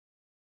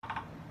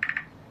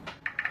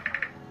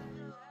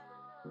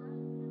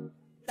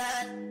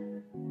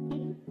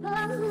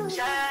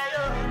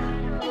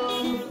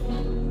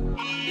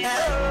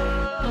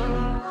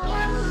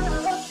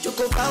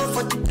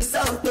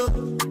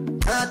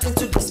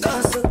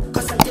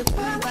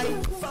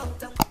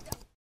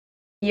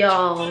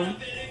Y'all, I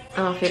don't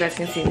know if you guys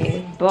can see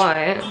me,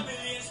 but let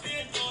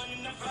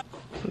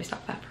me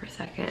stop that for a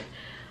second.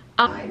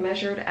 I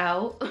measured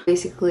out.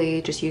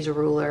 Basically just use a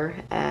ruler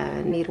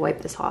and need to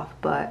wipe this off,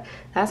 but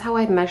that's how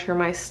I measure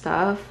my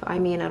stuff. I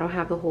mean, I don't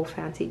have the whole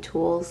fancy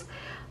tools,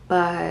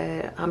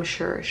 but I'm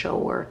sure she'll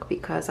work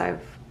because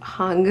I've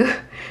hung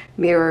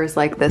mirrors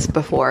like this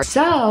before.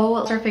 So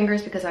let's our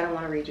fingers because I don't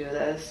want to redo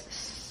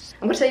this.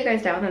 I'm gonna set you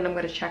guys down and I'm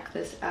gonna check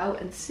this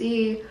out and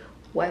see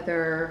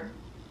whether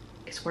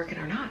it's working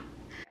or not.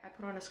 I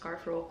put on a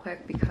scarf real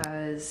quick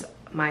because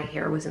my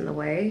hair was in the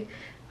way.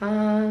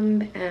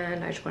 And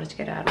I just wanted to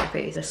get it out of my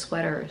face. The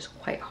sweater is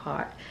quite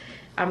hot.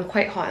 I'm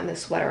quite hot in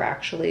this sweater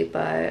actually,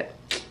 but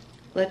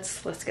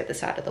let's get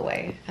this out of the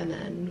way and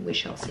then we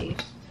shall see.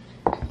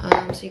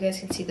 So you guys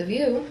can see the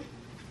view.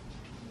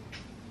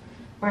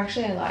 Or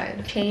actually I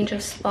lied. Change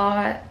of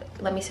spot.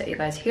 Let me set you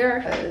guys here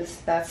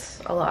because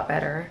that's a lot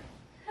better.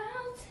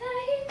 I'll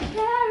take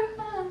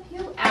care of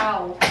you.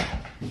 Ow.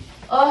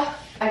 Oh,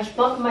 I just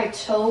bumped my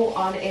toe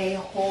on a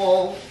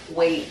whole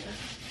weight,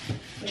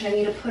 which I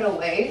need to put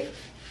away.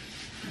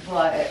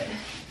 But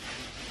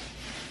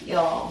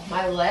y'all,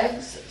 my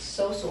legs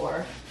so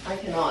sore. I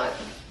cannot.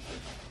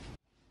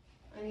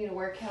 I need to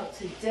work out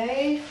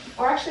today.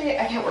 Or actually,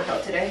 I can't work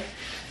out today.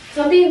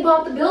 So I'm being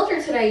Bob the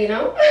Builder today, you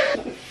know?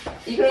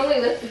 You can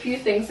only lift a few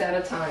things at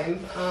a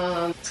time.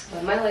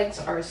 But my legs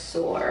are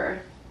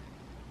sore.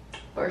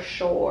 For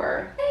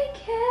sure. Take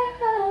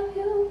care of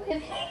you.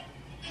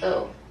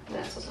 Oh,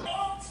 that's what's on.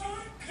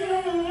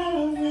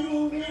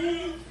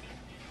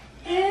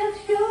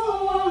 If you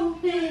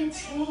want me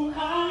to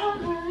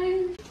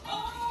hide.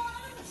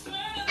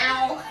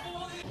 Ow.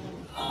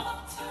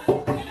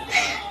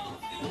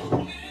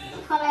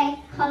 Holly,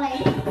 Holly.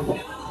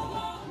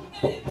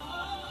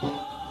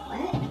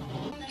 What?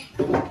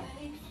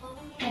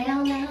 I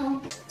don't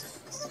know.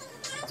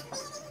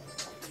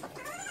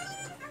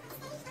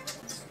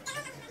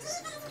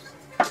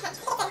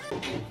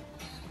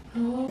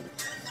 Oh.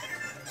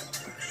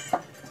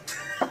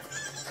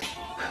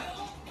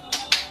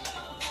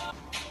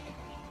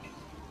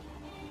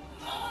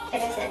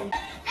 Citizen.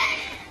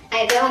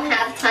 I don't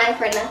have time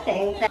for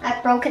nothing.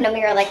 I've broken a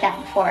mirror like that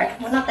before.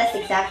 Well, not this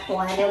exact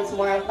one. It was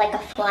more of like a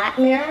flat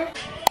mirror.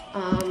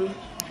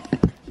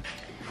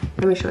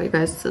 Let me show you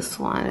guys this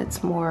one.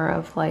 It's more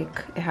of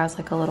like, it has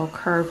like a little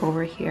curve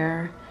over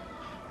here.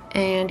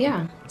 And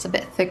yeah, it's a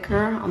bit thicker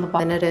on the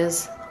bottom than it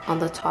is on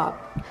the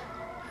top,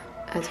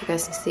 as you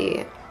guys can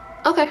see.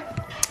 Okay,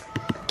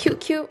 cute,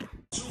 cute.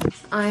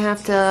 I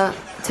have to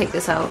take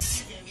this out.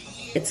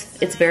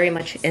 It's very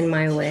much in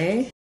my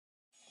way.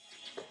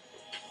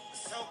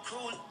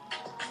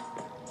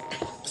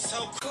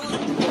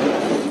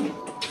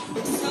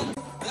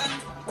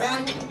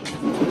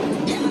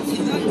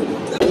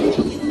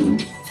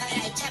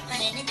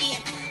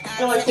 I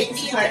don't want to take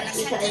this apart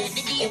because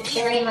it's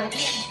very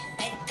much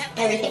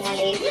everything I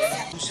need.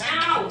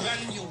 Ow!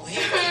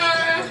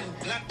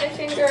 My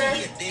finger.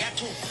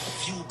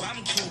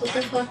 What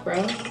the fuck,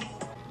 bro?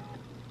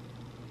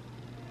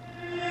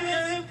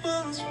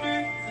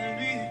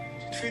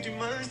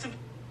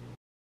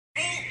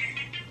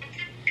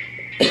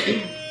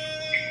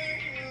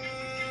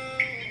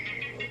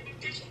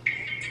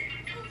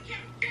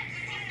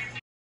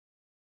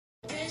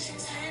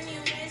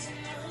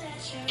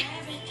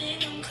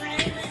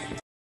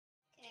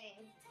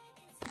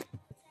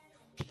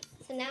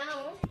 So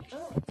now,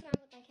 oh, what's wrong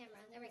with my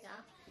camera? There we go.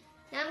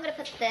 Now I'm gonna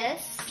put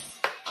this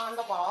on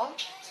the wall.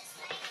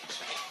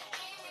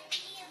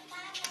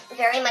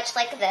 Very much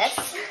like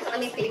this. Let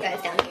me put you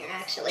guys down here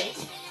actually.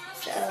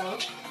 So,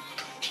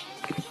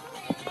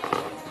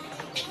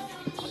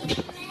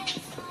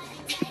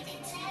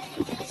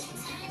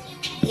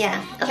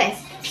 yeah, okay.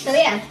 So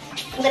yeah,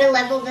 I'm gonna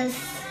level this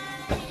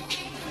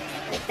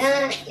like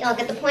that. Y'all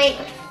get the point.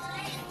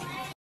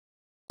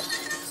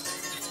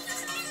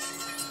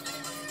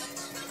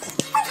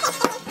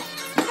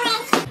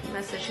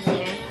 Message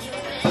me.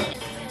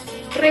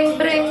 Bring,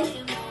 bring.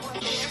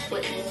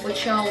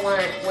 What y'all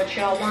want? What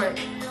y'all want?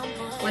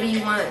 What do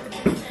you want?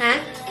 Huh?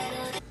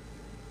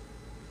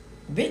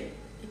 Bitch.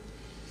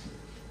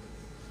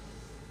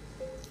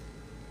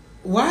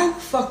 Why the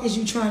fuck is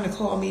you trying to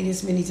call me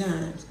this many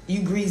times?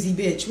 You greasy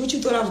bitch. What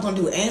you thought I was gonna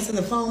do? Answer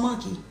the phone,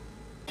 monkey?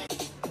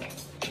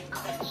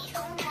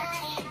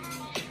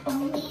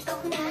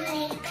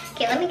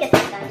 Okay, let me get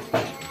this done.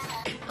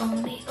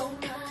 Only oh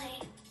my.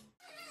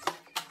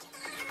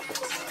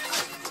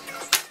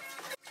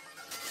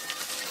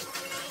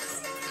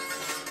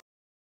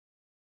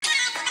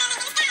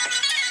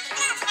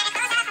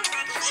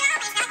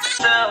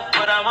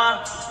 But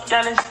I'm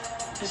jealous.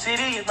 The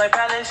city is my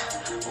palace.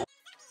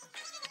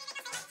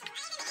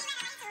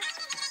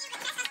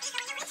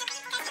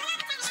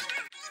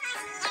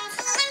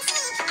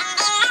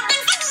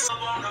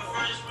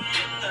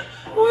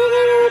 What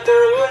did I do?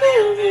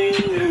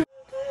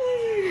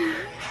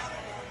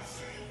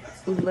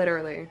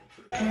 Literally.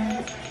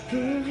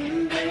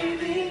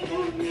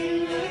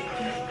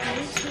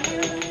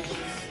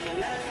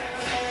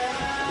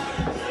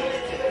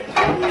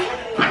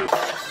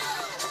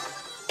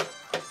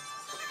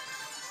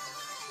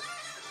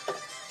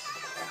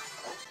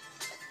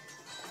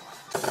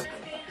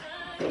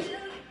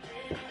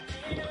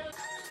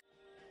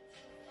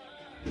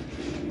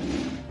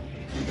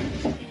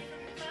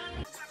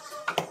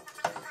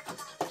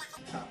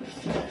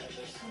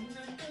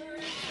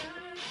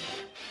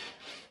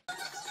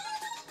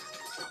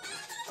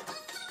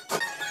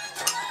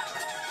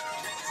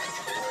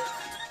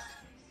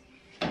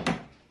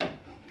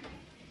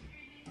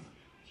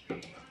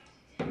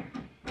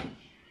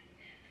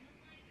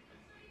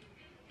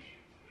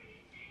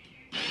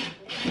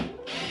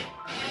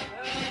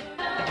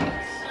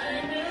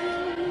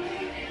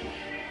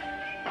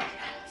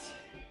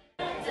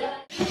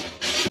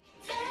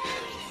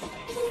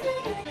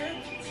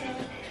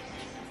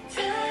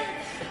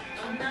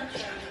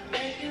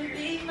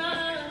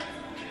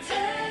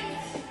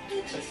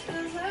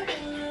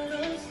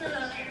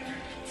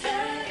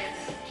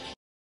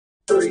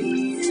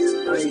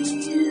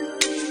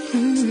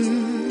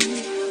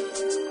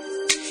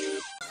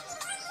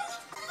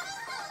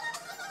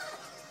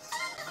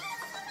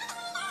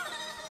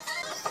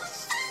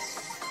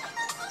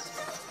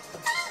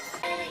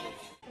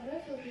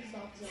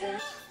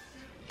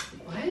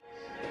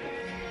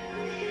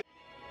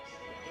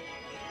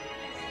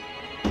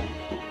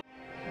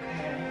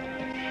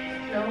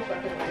 No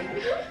fucking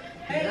way.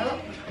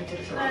 Nope. I did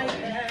it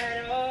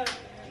wrong.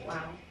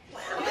 Wow.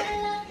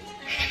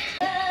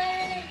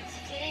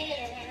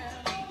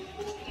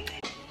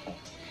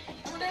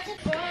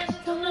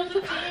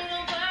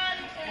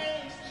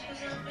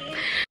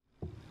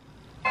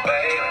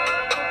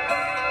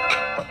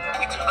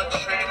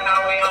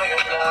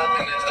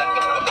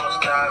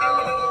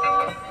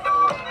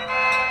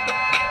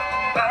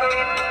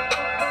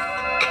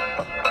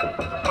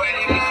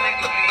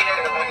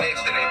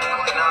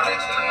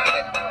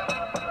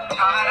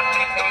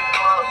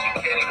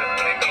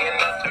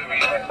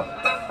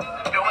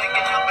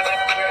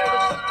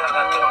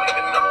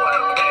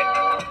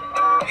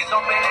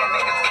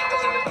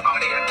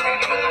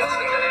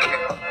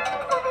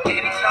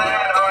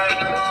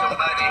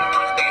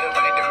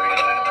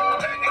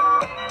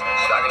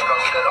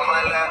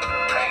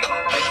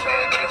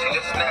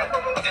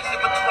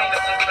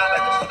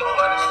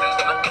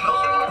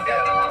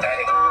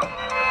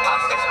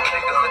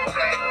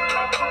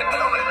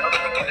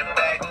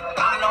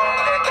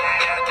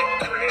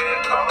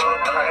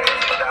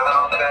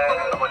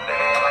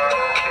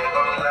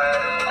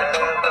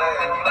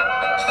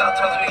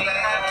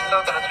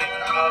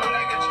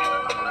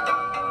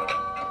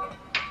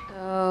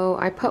 So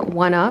I put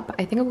one up.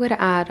 I think I'm going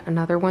to add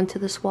another one to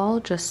this wall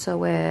just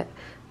so it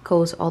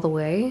goes all the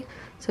way.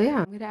 So yeah,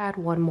 I'm going to add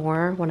one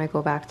more when I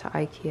go back to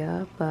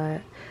IKEA,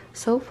 but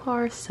so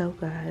far so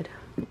good.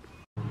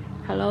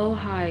 Hello,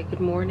 hi, good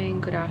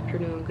morning, good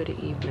afternoon, good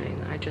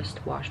evening. I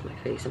just washed my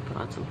face and put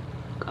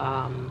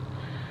on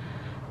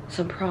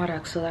some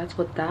products, so that's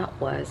what that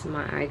was,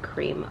 my eye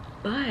cream.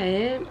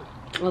 But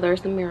well,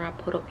 there's the mirror I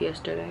put up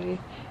yesterday.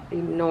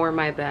 Ignore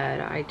my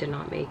bed, I did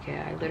not make it.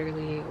 I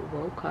literally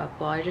woke up,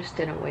 well, I just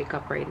didn't wake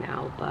up right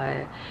now, but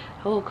I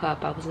woke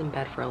up, I was in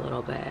bed for a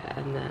little bit,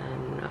 and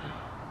then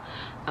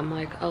I'm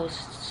like, oh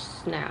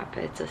snap,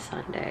 it's a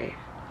Sunday.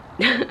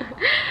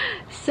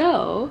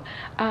 So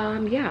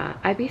yeah,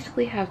 I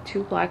basically have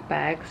two black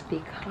bags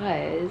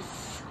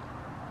because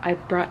I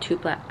brought two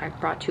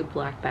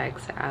black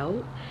bags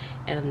out,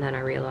 and then I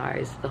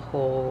realized the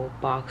whole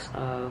box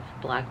of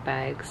black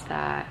bags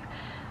that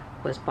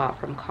was bought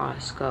from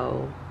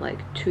Costco like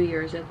 2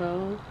 years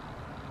ago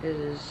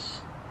is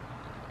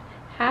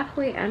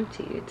halfway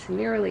empty. It's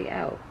nearly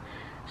out.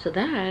 So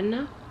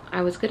then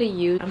I was gonna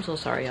use, I'm so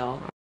sorry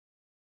y'all,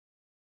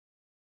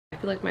 I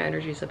feel like my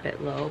energy is a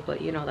bit low, but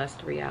you know, that's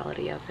the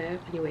reality of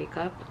it. When you wake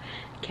up,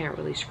 you can't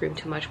really scream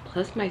too much.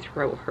 Plus my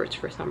throat hurts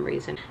for some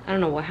reason. I don't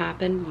know what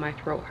happened, my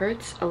throat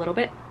hurts a little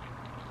bit.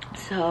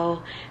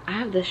 So I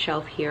have this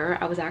shelf here.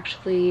 I was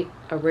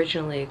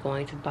originally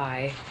going to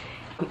buy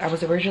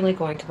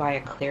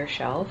a clear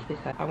shelf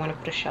because I want to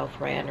put a shelf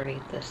right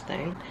underneath this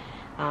thing.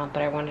 But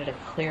I wanted a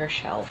clear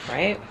shelf,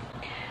 right?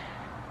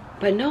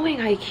 But knowing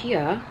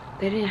IKEA,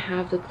 they didn't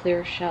have the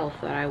clear shelf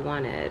that I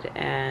wanted,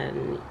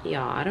 and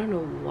yeah, I don't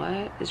know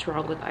what is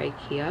wrong with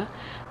IKEA.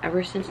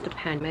 Ever since the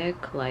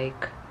pandemic,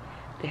 like,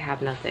 they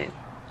have nothing.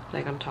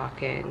 Like, I'm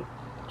talking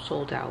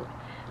sold out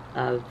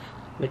of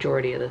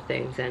majority of the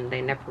things, and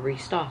they never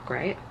restock,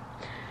 right?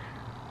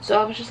 So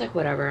I was just like,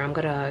 whatever, I'm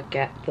gonna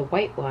get the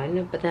white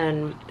one. But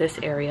then this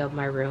area of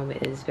my room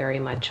is very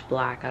much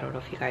black. I don't know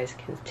if you guys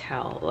can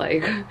tell,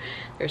 like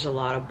there's a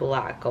lot of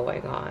black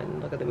going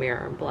on. Look at the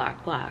mirror,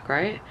 black,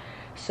 right?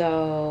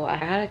 So I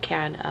had a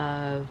can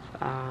of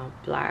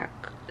black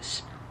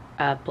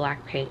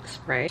paint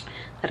spray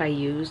that I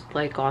used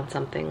like on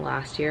something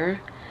last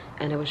year,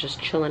 and it was just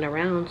chilling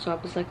around. So I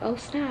was like, oh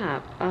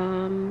snap,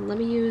 let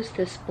me use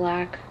this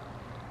black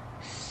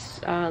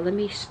let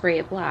me spray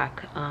it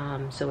black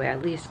so it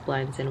at least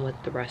blends in with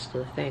the rest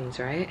of the things,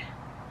 right?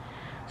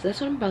 So that's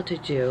what I'm about to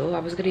do. I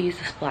was gonna use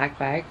this black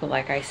bag, but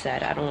like I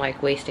said, I don't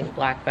like wasting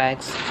black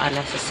bags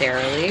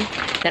unnecessarily.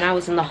 Then I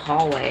was in the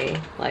hallway,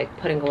 like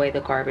putting away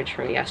the garbage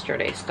from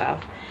yesterday's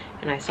stuff,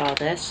 and I saw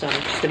this, so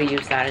I'm just gonna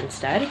use that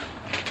instead.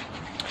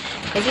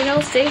 Because you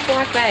know, save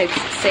black bags,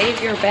 save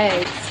your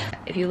bags.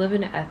 If you live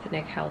in an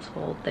ethnic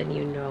household, then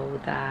you know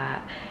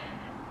that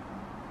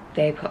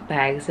they put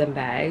bags in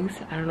bags.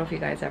 I don't know if you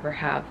guys ever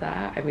have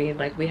that. I mean,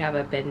 like, we have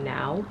a bin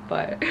now,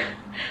 but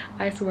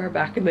I swear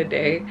back in the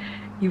day,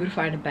 you would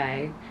find a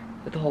bag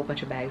with a whole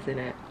bunch of bags in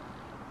it.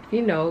 If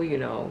you know, you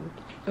know.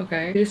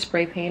 Okay. I'm gonna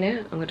spray paint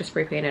it. I'm gonna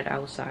spray paint it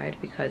outside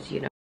because,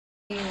 you know.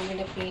 I'm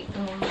gonna be,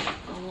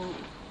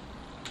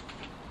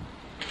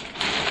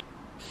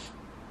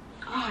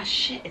 oh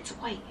shit, it's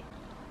white.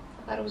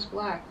 I thought it was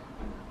black.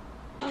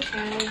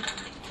 Okay.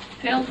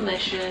 Failed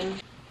mission.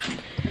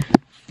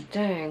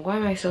 Dang, why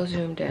am I so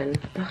zoomed in?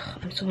 Ugh,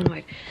 I'm so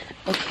annoyed.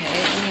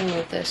 Okay, let me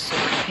move this so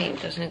the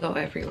paint doesn't go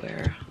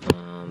everywhere.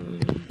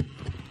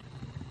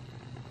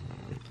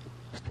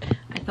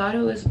 I thought it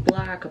was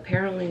black,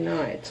 apparently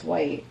not, it's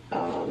white. I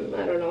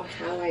don't know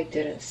how I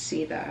didn't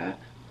see that.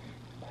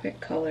 Quick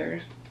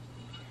color.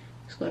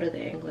 Let's go to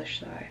the English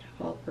side.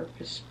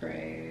 All-purpose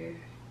spray.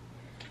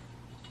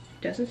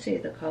 Doesn't say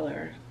the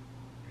color.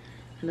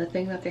 And the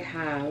thing that they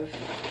have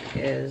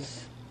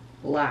is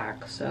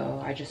black, so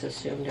I just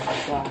assumed it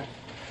was black.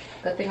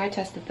 Good thing I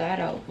tested that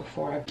out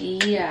before.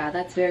 Yeah,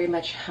 that's very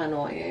much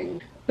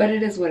annoying. But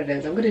it is what it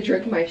is. I'm gonna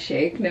drink my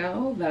shake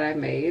now that I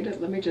made.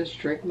 Let me just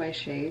drink my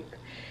shake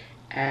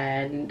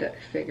and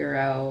figure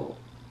out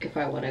if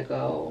I want to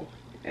go.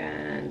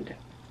 And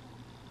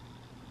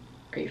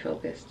are you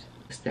focused?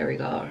 There we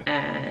go.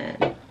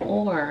 And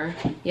or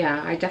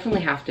yeah, I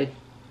definitely have to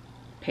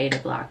paint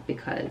it black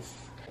because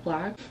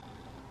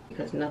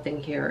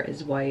nothing here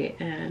is white,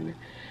 and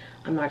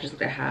I'm not just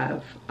gonna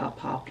have a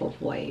pop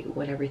of white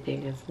when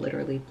everything is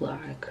literally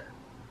black.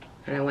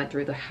 And I went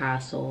through the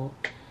hassle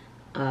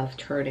of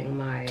turning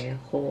my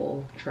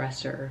whole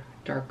dresser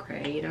dark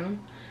gray, you know?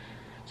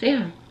 So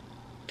yeah,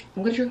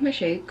 I'm gonna drink my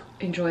shake,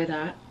 enjoy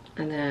that,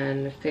 and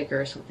then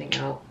figure something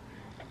out,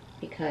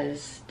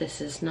 because this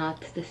is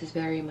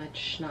very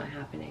much not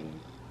happening.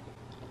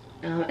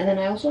 And then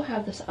I also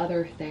have this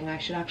other thing I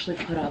should actually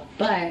put up,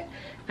 but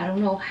I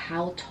don't know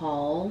how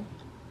tall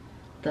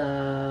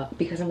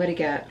because I'm gonna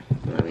get,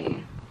 let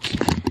me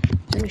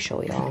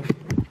show y'all.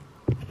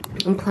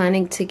 I'm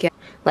planning to get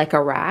like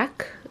a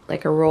rack,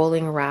 like a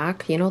rolling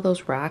rack. You know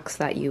those racks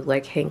that you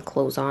like hang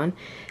clothes on?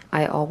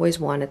 I always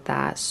wanted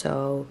that.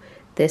 So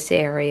this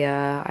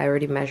area, I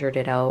already measured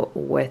it out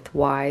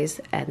width-wise,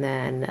 and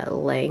then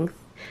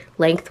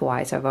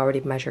lengthwise I've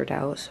already measured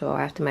out. So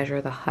I have to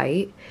measure the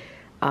height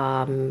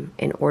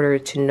in order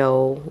to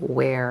know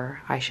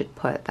where I should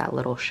put that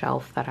little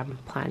shelf that I'm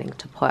planning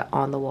to put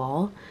on the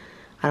wall.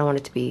 I don't want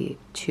it to be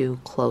too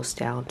close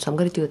down, so I'm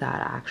gonna do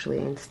that actually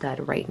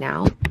instead right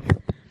now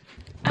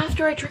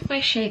after I drink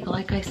my shake,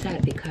 like I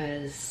said,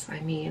 because I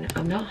mean,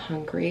 I'm not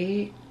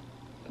hungry,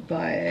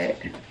 but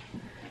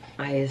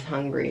I is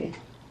hungry.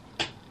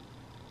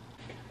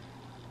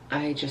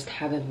 I just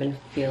haven't been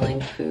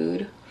feeling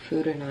food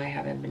and I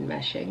haven't been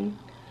meshing.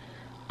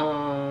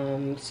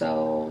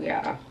 So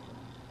yeah,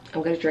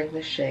 I'm gonna drink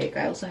the shake.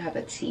 I also have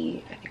a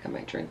tea. I think I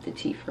might drink the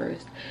tea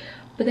first,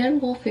 but then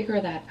we'll figure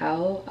that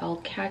out.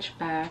 I'll check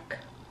back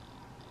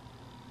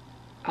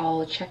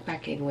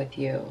in with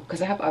you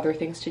because I have other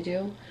things to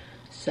do.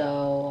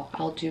 So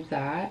I'll do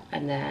that,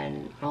 and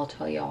then I'll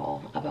tell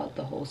y'all about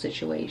the whole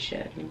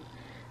situation,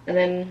 and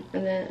then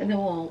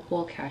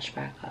we'll catch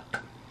back up.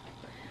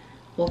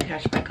 We'll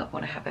catch back up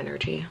when I have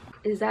energy.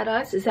 Is that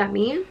us? Is that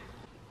me?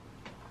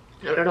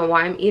 I don't know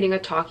why I'm eating a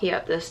Taki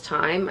at this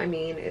time. I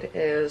mean, it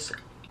is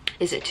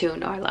it 2?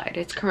 No, I lied.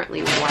 It's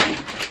currently 1.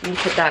 Let me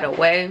put that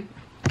away.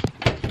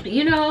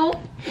 You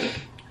know,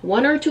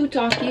 1 or 2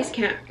 Takis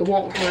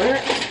won't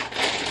hurt.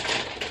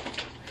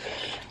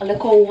 A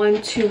little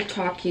 1-2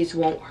 Takis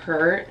won't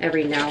hurt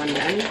every now and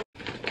then.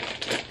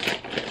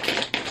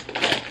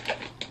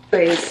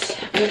 Anyways,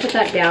 I'm gonna put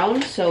that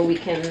down so we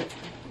can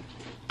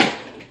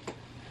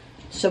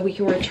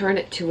return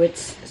it to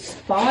its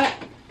spot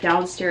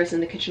downstairs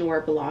in the kitchen where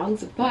it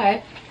belongs.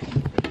 But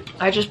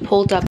I just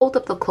pulled up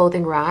the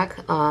clothing rack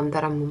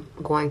that I'm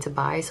going to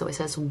buy. So it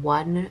says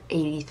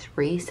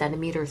 183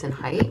 centimeters in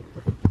height.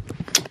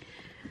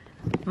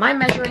 My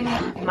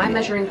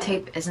measuring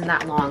tape isn't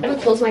that long. I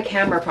haven't closed my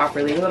camera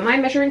properly, but my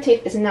measuring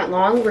tape isn't that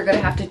long. We're gonna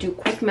have to do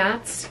quick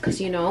maths because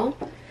you know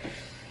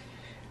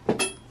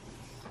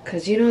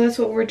that's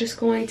what we're just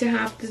going to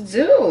have to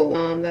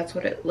do. That's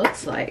what it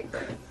looks like.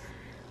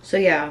 So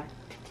yeah,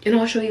 and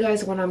I'll show you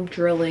guys when I'm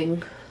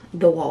drilling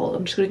the wall.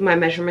 I'm just gonna do my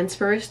measurements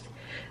first,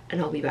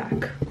 and I'll be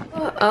back.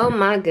 Oh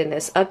my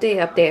goodness,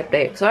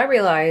 update. So I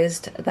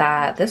realized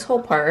that this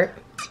whole part,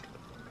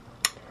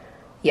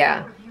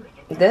 yeah,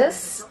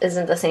 this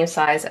isn't the same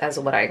size as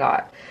what I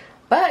got.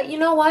 But you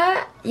know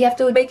what? You have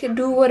to make it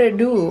do what it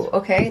do,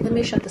 okay? Let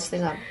me shut this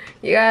thing up.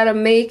 You gotta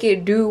make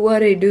it do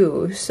what it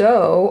do.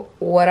 So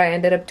what I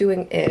ended up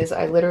doing is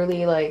I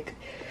literally like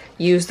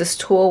used this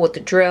tool with the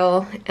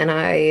drill and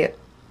I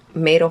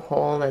made a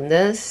hole in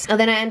this. And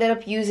then I ended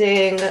up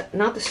using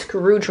not the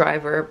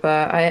screwdriver,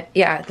 but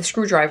the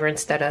screwdriver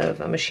instead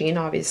of a machine,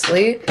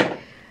 obviously.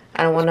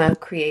 I don't want to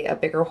create a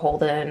bigger hole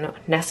than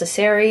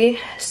necessary.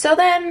 So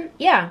then,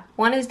 yeah,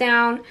 one is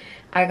down.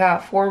 I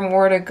got 4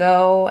 more to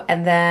go,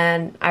 and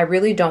then I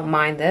really don't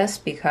mind this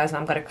because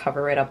I'm gonna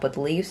cover it up with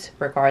leaves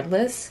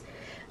regardless.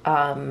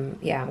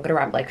 Yeah, I'm gonna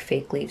wrap like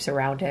fake leaves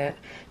around it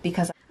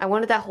because I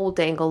wanted that whole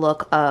dangle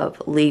look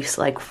of leaves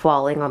like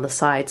falling on the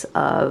sides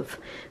of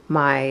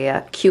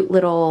my cute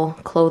little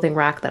clothing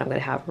rack that I'm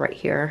gonna have right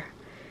here.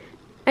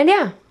 And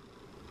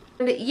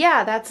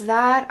yeah, that's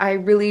that. I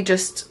really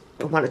just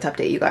wanted to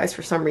update you guys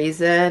for some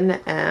reason,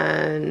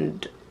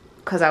 and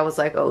because I was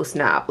like, oh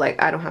snap,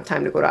 like I don't have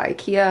time to go to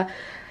IKEA,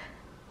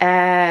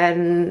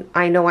 and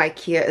I know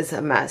IKEA is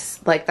a mess.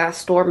 Like that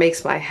store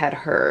makes my head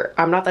hurt.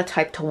 I'm not the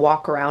type to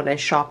walk around and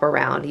shop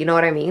around, you know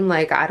what I mean?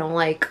 Like I don't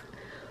like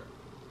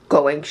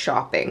going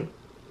shopping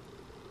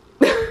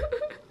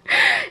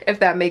if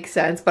that makes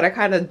sense, but I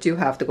kind of do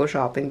have to go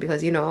shopping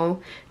because, you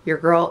know, your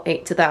girl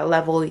ain't to that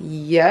level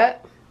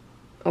yet,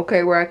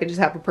 okay, where I could just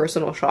have a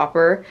personal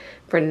shopper.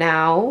 For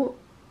now,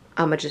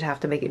 I'ma just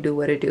have to make it do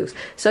what it does.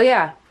 So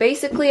yeah,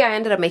 basically I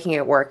ended up making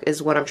it work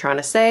is what I'm trying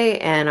to say,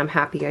 and I'm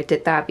happy I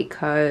did that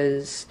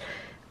because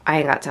I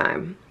ain't got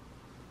time.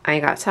 I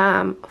ain't got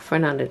time for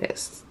none of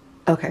this.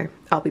 Okay,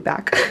 I'll be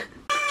back.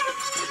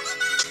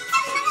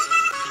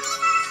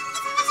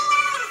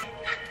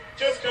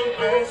 Just come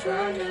close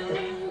right now.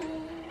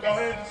 Go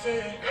ahead and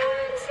say,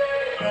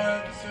 go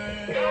ahead and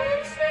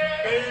say,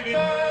 baby,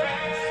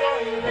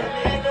 sorry, let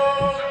me go.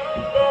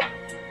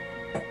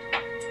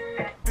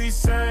 Be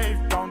safe,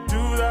 don't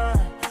do that.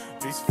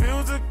 These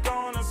fields are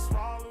gonna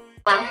swallow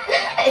you. Wow,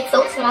 it's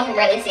so small I can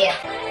barely see it.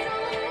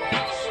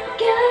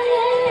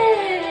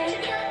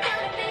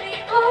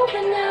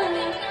 Open up.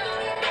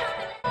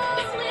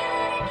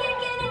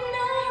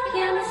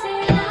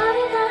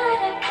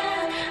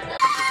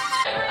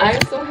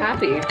 I'm so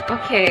happy.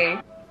 Okay,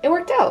 it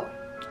worked out.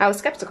 I was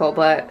skeptical,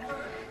 but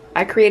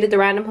I created the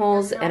random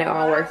holes and it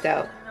all worked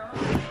out.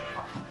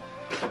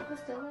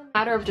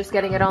 Matter of just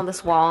getting it on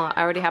this wall.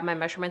 I already have my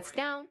measurements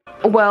down.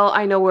 Well,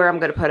 I know where I'm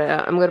gonna put it.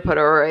 I'm gonna put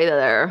it right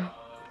there.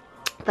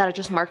 That I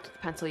just marked with the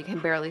pencil. You can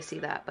barely see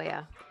that, but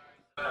yeah.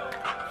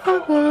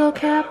 Little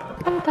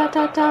cap. Da,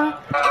 da, da.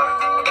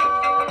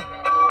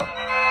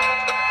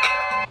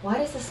 Why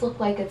does this look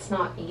like it's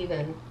not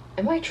even?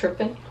 Am I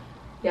tripping?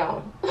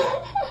 Yeah.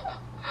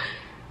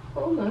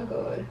 Oh my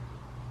god.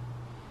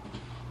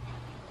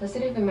 Does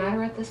it even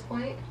matter at this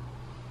point?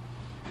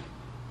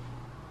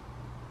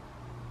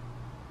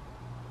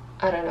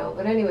 I don't know,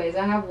 but anyways,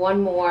 I have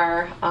one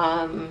more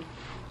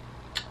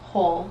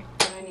hole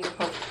that I need to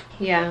poke.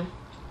 Yeah,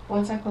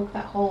 once I poke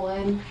that hole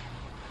in,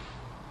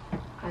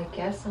 I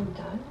guess I'm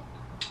done.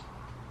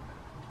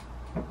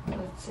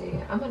 Let's see,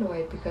 I'm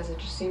annoyed because it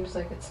just seems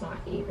like it's not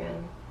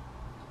even.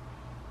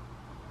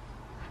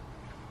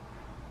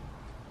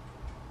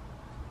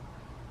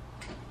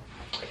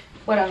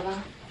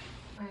 Whatever.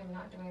 I am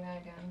not doing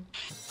that again.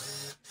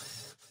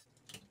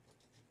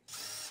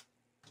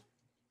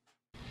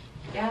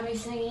 Got me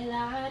singing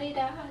la di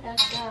da da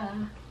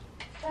da.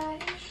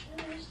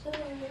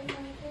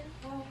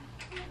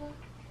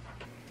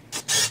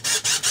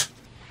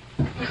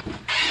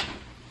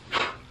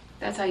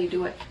 That's how you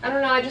do it. I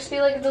don't know, I just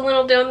feel like it's a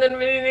little down.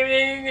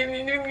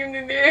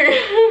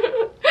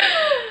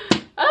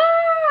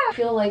 I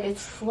feel like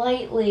it's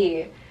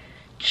slightly,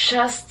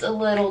 just a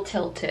little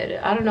tilted.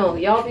 I don't know,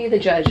 y'all be the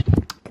judge.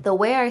 The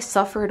way I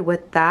suffered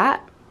with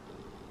that,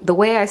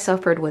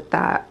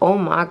 oh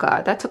my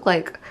god, that took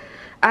like,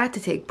 I had to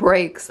take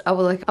breaks. I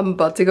was like, I'm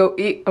about to go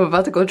eat, I'm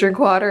about to go drink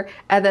water.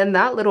 And then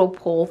that little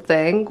pole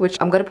thing, which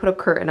I'm gonna put a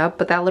curtain up,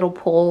 but that little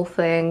pole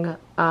thing,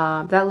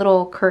 that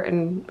little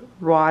curtain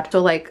rod.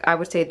 So like, I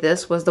would say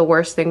this was the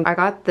worst thing. I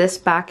got this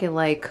back in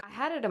like, I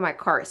had it in my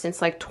cart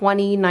since like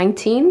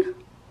 2019.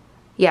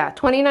 Yeah,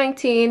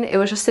 2019, it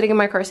was just sitting in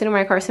my cart,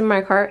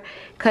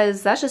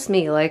 because that's just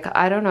me. Like,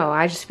 I don't know,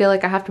 I just feel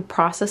like I have to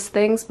process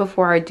things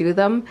before I do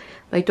them.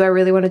 Like, do I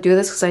really want to do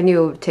this? Because I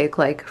knew it would take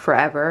like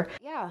forever.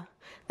 Yeah,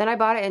 then I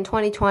bought it in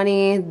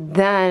 2020,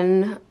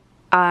 then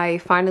I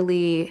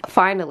finally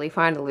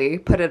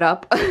put it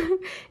up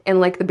in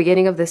like the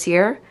beginning of this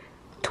year,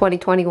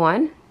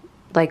 2021.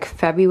 Like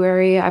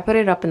February. I put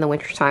it up in the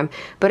winter time,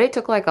 but it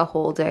took like a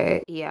whole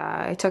day.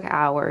 Yeah, it took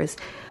hours.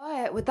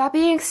 But with that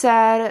being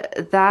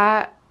said,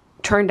 that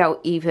turned out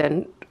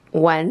even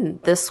when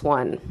this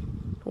one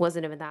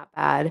wasn't even that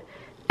bad,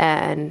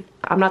 and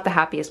I'm not the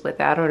happiest with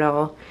it. I don't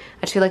know,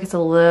 I just feel like it's a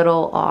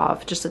little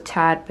off, just a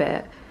tad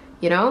bit,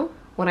 you know?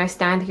 When I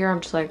stand here,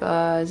 I'm just like,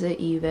 is it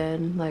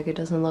even? Like, it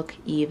doesn't look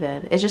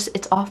even.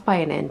 It's off by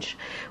an inch,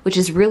 which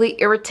is really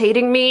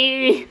irritating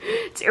me.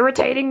 It's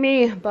irritating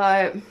me,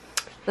 but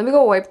let me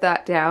go wipe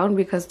that down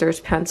because there's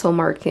pencil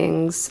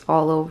markings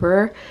all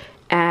over.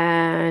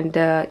 And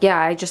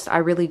yeah, I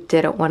really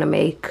didn't want to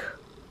make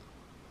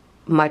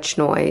much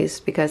noise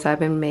because I've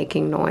been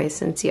making noise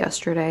since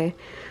yesterday.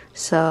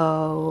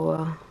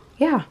 So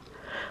yeah,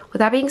 with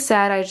that being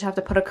said, I just have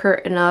to put a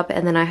curtain up,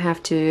 and then I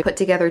have to put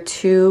together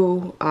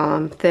two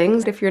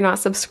things. If you're not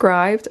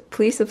subscribed,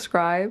 please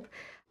subscribe.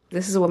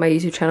 This is what my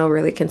YouTube channel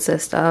really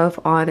consists of.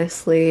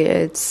 Honestly,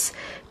 it's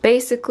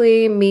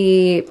basically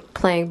me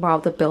playing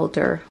Bob the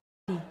Builder.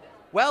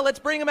 Well, let's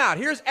bring him out.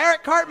 Here's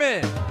Eric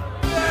Cartman.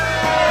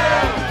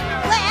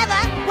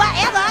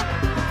 Whatever.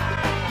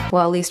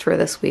 Well, at least for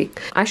this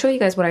week. I show you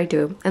guys what I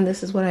do, and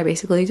this is what I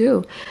basically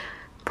do.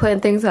 Putting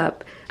things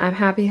up. I'm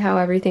happy how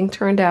everything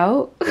turned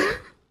out.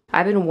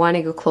 I've been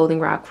wanting a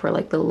clothing rack for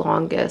like the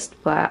longest,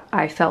 but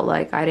I felt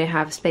like I didn't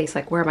have space.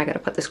 Like, where am I gonna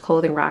put this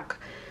clothing rack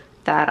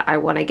that I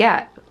want to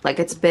get? Like,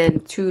 it's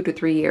been 2 to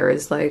 3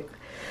 years. Like,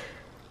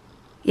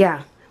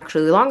 yeah,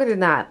 actually longer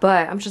than that.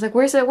 But I'm just like,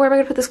 where am I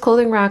gonna put this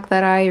clothing rack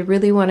that I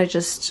really want to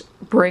just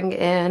bring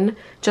in,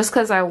 just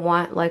because I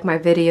want like my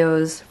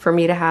videos for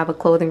me to have a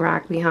clothing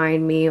rack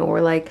behind me, or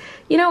like,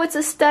 you know, it's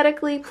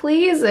aesthetically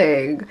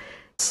pleasing.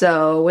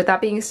 So with that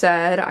being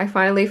said, I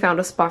finally found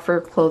a spot for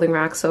a clothing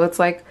rack. So it's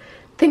like,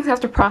 things have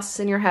to process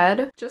in your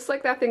head. Just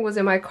like that thing was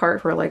in my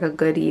cart for like a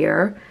good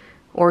year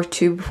or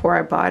two before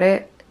I bought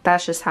it.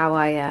 That's just how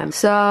I am.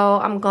 So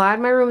I'm glad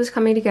my room is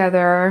coming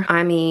together.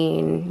 I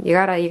mean, you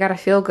gotta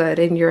feel good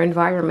in your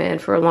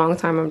environment. For a long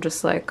time, I'm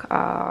just like,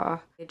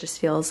 it just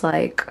feels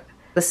like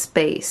the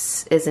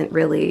space isn't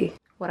really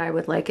what I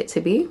would like it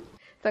to be.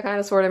 That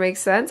kind of sort of makes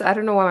sense. I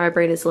don't know why my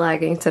brain is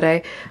lagging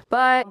today.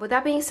 But with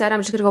that being said,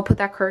 I'm just gonna go put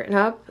that curtain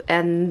up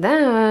and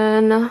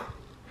then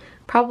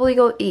probably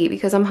go eat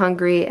because I'm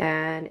hungry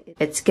and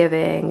it's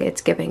giving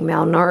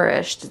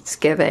malnourished.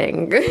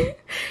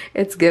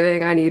 It's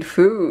giving I need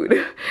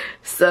food.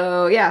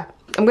 So yeah,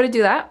 I'm gonna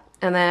do that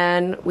and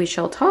then we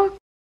shall talk.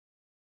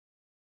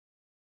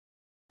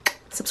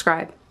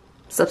 Subscribe.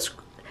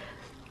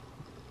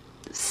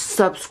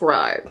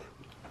 Subscribe.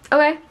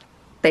 Okay,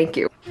 thank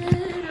you.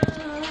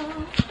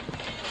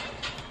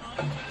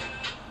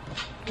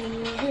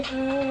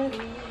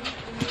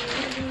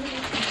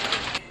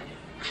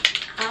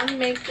 I'll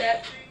make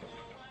that